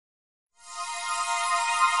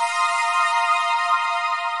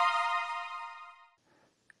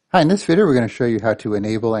Hi, in this video we're going to show you how to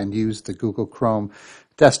enable and use the Google Chrome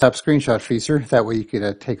desktop screenshot feature. That way you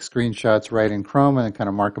could take screenshots right in Chrome and then kind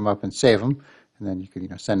of mark them up and save them. And then you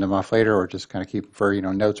could send them off later or just kind of keep them for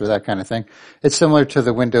notes or that kind of thing. It's similar to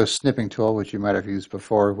the Windows snipping tool, which you might have used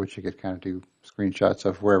before, which you could kind of do screenshots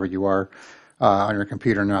of wherever you are on your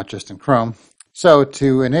computer, not just in Chrome. So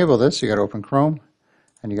to enable this, you got to open Chrome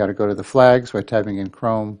and you got to go to the flags by typing in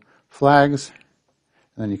Chrome flags.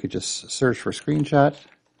 And then you could just search for screenshot.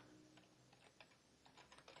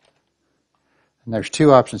 And there's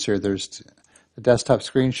two options here. There's the desktop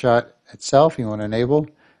screenshot itself you want to enable,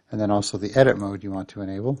 and then also the edit mode you want to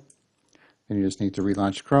enable. And you just need to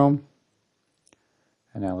relaunch Chrome.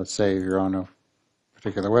 And now let's say you're on a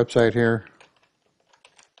particular website here.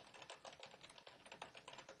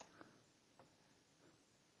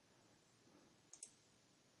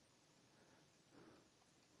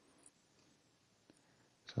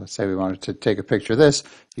 So let's say we wanted to take a picture of this.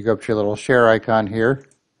 You go up to your little share icon here.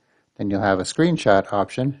 Then you'll have a screenshot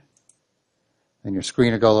option. Then your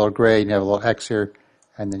screen will go a little gray and you have a little X here.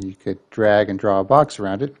 And then you could drag and draw a box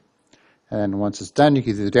around it. And then once it's done, you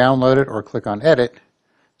can either download it or click on edit.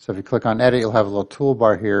 So if you click on edit, you'll have a little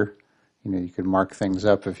toolbar here. You can mark things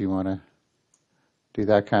up if you want to do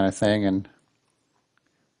that kind of thing and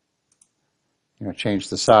change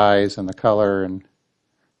the size and the color and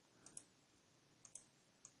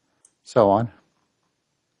so on.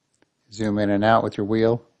 Zoom in and out with your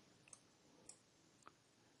wheel.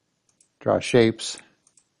 Draw shapes.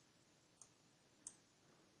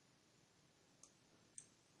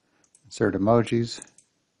 Insert emojis.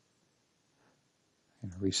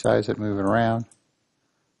 Resize it, move it around.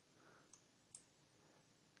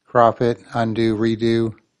 Crop it, undo,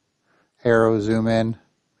 redo, arrow, zoom in.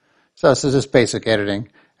 So this is just basic editing.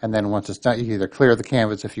 And then once it's done, you can either clear the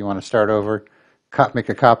canvas if you want to start over, make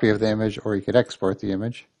a copy of the image, or you could export the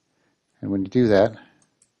image. And when you do that,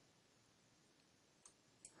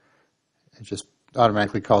 it just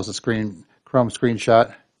automatically calls the Chrome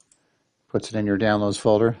screenshot, puts it in your downloads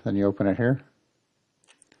folder, then you open it here.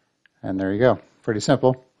 And there you go. Pretty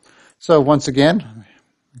simple. So once again,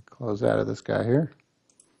 close out of this guy here.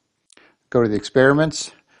 Go to the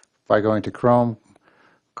experiments by going to Chrome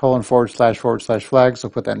 //flags. I'll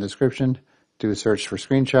put that in the description. Do a search for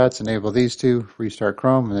screenshots, enable these two, restart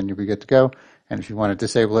Chrome, and then you'll be good to go. And if you want to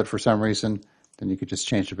disable it for some reason, then you could just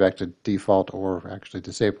change it back to default or actually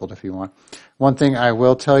disabled if you want. One thing I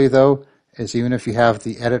will tell you though is even if you have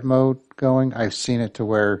the edit mode going, I've seen it to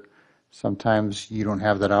where sometimes you don't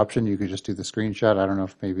have that option. You could just do the screenshot. I don't know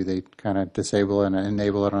if maybe they kind of disable and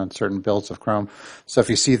enable it on certain builds of Chrome. So if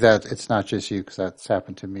you see that, it's not just you because that's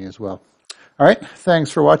happened to me as well. All right, thanks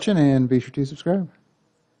for watching and be sure to subscribe.